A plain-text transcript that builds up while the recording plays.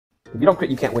If you don't crit,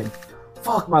 you can't win.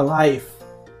 Fuck my life.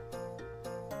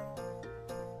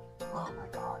 Oh my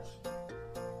gosh.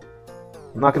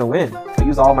 I'm not gonna win. I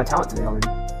used all my talent today already.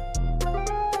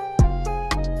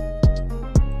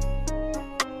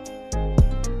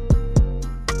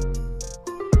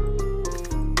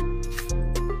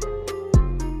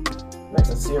 Nice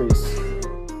and serious.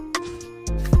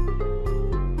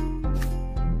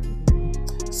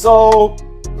 So,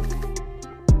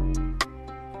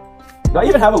 do I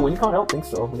even have a win con? I don't think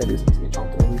so. Maybe it's gonna get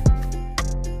chomped early.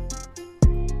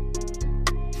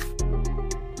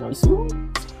 Nice.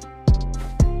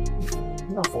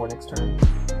 I'm not 4 next turn.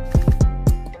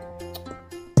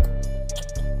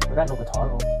 I got no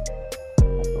Guitar.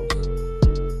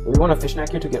 Do we want a Fishknack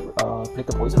here to get pick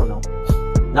the poison or no?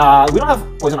 Nah, we don't have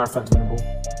poison on our friends winnable.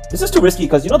 This is too risky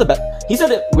because you know the bet. He said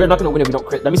that we're not gonna win if we don't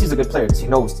crit. That means he's a good player. He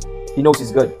knows. He knows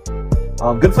he's good.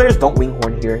 Good players don't wing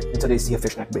horn here until they see a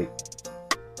Fishknack bait.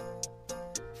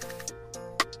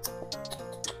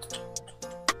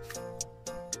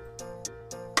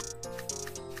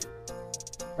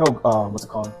 Oh, what's it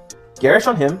called? Garish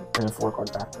on him, and then 4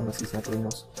 cards back, unless he's not really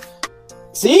knows.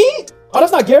 See? Oh,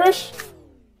 that's not Garish?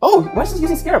 Oh, why is he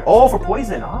using Scarab? Oh, for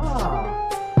poison. Ah.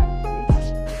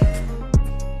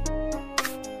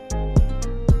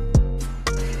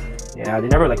 Yeah, they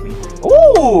never like me.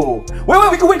 Oh!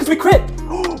 Wait, we can win because we crit!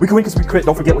 We can win because we crit.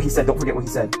 Don't forget what he said. Don't forget what he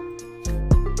said.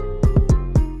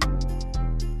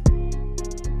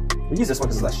 We use this one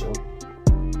because it's less shield.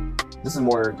 This is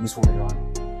more useful later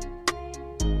on.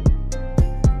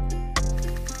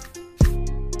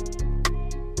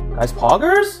 Guys,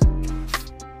 Poggers?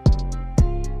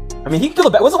 I mean, he can kill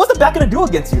the bat. What's the bat gonna do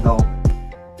against you, though?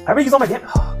 I already used all my damage.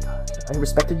 Oh, God. I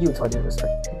respected you until I didn't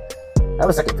respect you. I have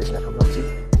a second Fishknack coming up, too.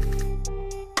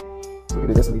 So we can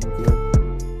do this and leave him here.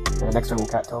 And next turn we'll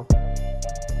cat tail.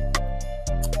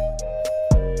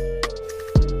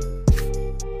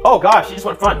 Oh, gosh, he just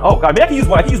went front. Oh, God. Maybe I can use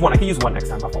one. I can use one next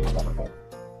time. My fault.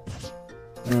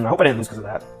 I hope I didn't lose because of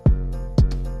that.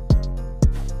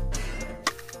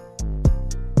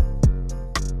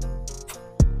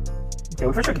 Okay,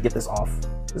 we for sure could get this off.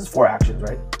 This is 4 actions,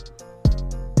 right?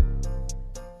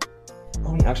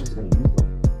 How many actions is he gonna use though?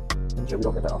 I'm sure we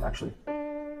don't get that off actually.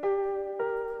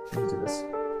 Let's do this.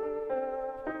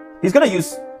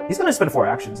 He's gonna spend 4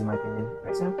 actions in my opinion.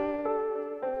 Right, Sam?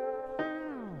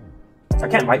 I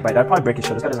can't Might Bite. I'd probably break his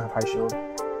shield. This guy doesn't have high shield.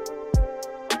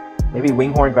 Maybe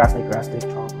Winghorn, Grass Snake, Grass Stick,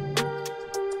 Chomp.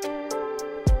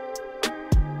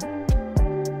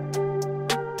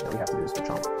 Yeah, we have to do this for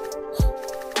Chomp.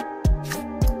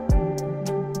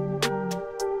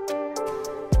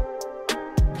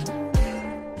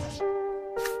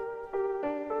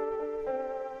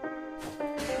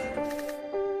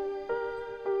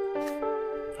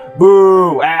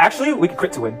 Boo! Actually, we can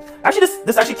crit to win. Actually,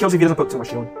 this actually kills if he doesn't put too much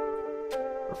shield.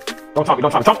 Don't chomp me,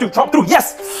 don't chomp me. Chomp through,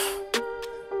 yes!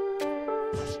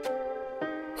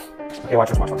 Okay,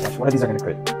 watch. One of these are gonna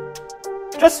crit.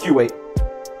 Just you wait.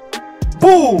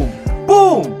 Boom!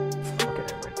 Boom! Okay,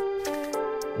 never mind.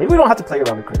 Maybe we don't have to play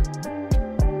around the crit.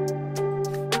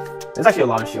 There's actually a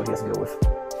lot of shield he has to deal with.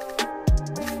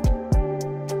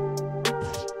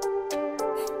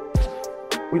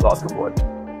 We lost, good boy.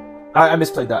 I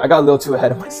misplayed that. I got a little too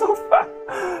ahead of myself.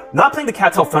 Not playing the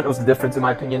cat tail front was the difference in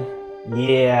my opinion.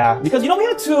 Yeah, because you know we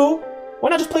had 2. Why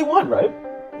not just play 1, right?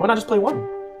 Why not just play 1?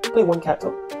 Play 1 cat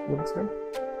tail. Next turn.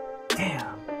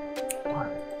 Damn.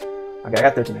 Okay, I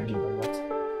got 13 energy left.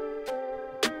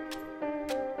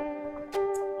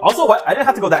 Also, what? I didn't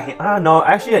have to go that hand. No,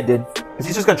 actually I did. Because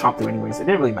he's just gonna chomp through anyways. It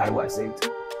didn't really matter what I saved.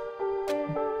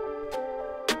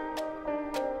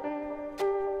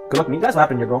 Good luck, me guys. What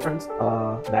happened? Your girlfriend's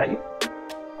mad at you?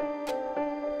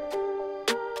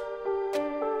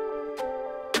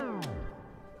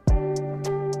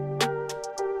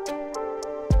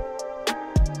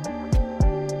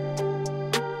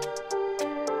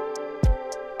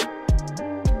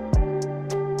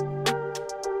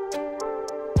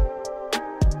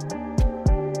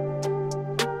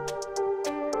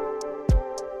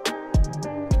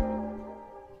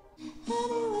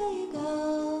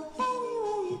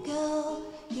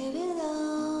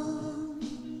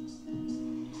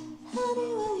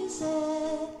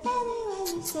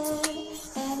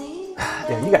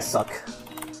 Damn, you guys suck.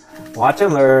 Watch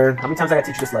and learn. How many times I gotta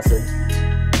teach you this lesson?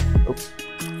 Oops.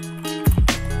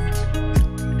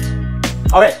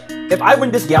 Okay, if I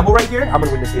win this gamble right here, I'm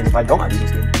gonna win this game. If I don't, I lose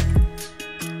this game.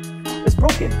 It's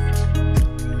broken.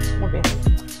 More damage.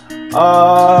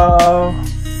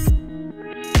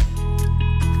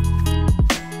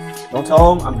 Don't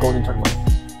tell him I'm going in turn 1.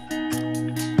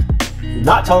 Do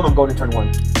not tell him I'm going in turn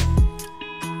 1.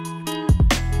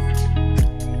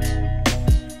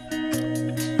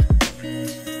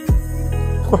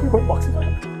 We're boxing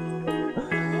back.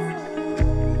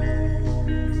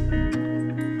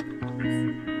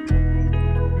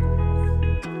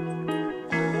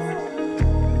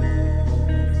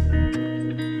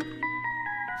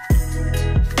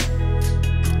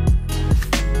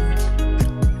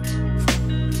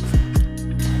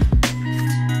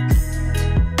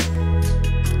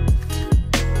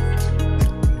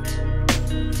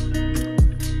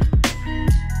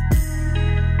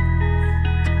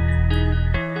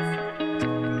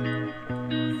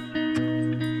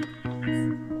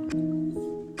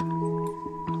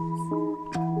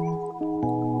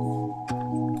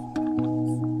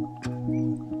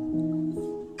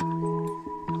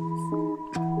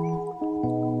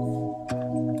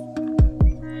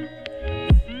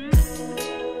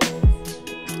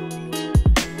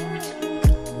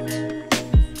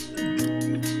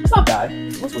 It's not bad.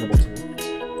 It looks winnable to me.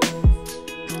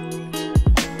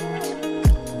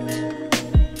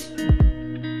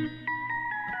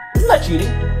 Isn't that cheating?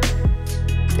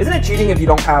 Isn't it cheating if you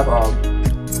don't have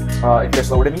if you're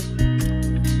slower than me?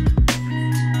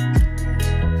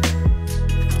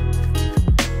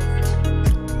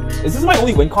 Is this my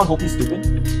only win con? Hope he's stupid.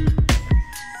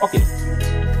 Okay.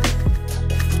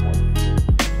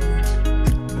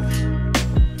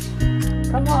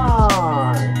 Come on.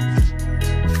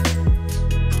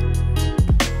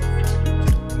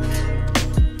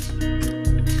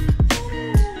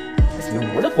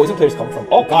 Where do poison players come from?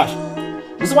 Oh gosh.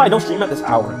 This is why I don't stream at this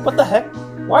hour. What the heck?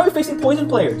 Why are we facing poison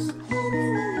players?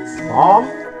 Mom?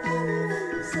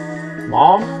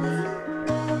 Mom?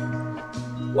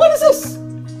 What is this?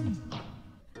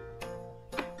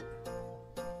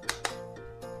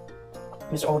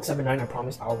 Mr. Alex79, I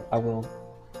promise I will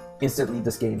instantly leave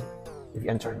this game if you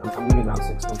end turn. I'm leaving round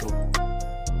 6. Don't go.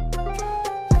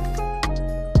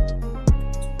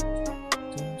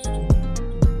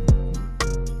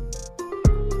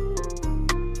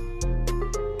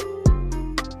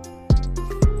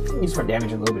 Use for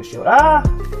damage and a little bit of shield. Ah!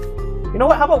 You know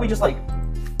what? How about we just like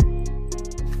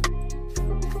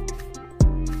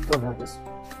kill him like this?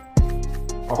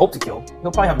 Or hope to kill.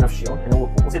 He'll probably have enough shield, and we'll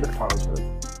save the Kataras for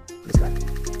this guy.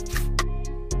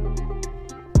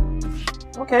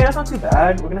 Okay, that's not too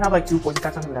bad. We're gonna have like 2 poison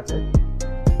attacks on him, and that's it.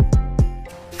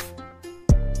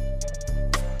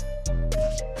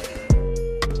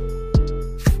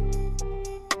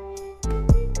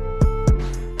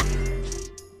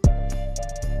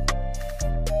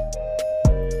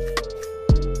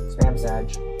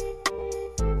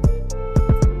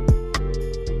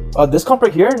 This comp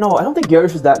right here? No, I don't think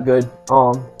Garish is that good.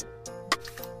 Not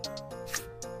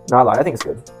lie, I think it's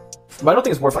good. But I don't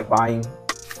think it's worth like buying.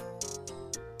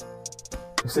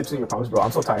 Sleep to your promise, bro.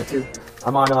 I'm so tired too.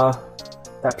 I'm on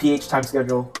that PH time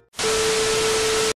schedule.